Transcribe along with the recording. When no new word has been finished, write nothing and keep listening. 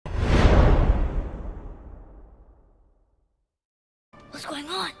What's going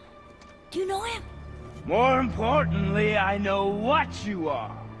on? Do you know him? More importantly, I know what you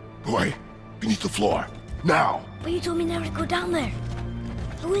are. Boy, beneath the floor. Now! But you told me never to go down there.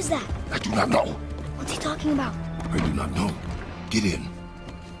 Who is that? I do not know. What's he talking about? I do not know. Get in.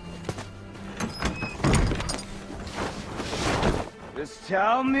 Just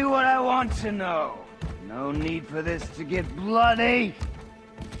tell me what I want to know. No need for this to get bloody.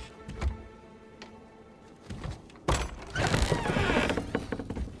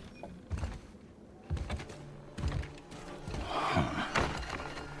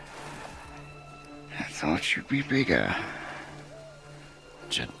 I thought you'd be bigger.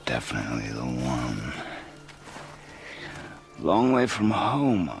 But you're definitely the one. Long way from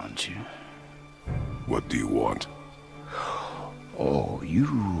home, aren't you? What do you want? Oh,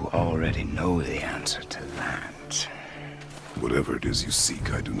 you already know the answer to that. Whatever it is you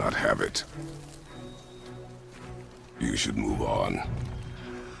seek, I do not have it. You should move on.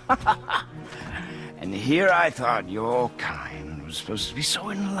 And here I thought your kind was supposed to be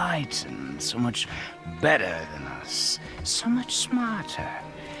so enlightened, so much better than us, so much smarter.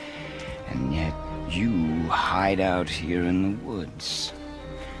 And yet you hide out here in the woods,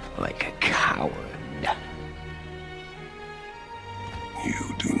 like a coward.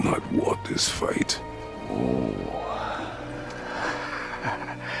 You do not want this fight. Oh,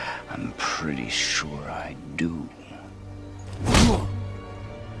 I'm pretty sure I do.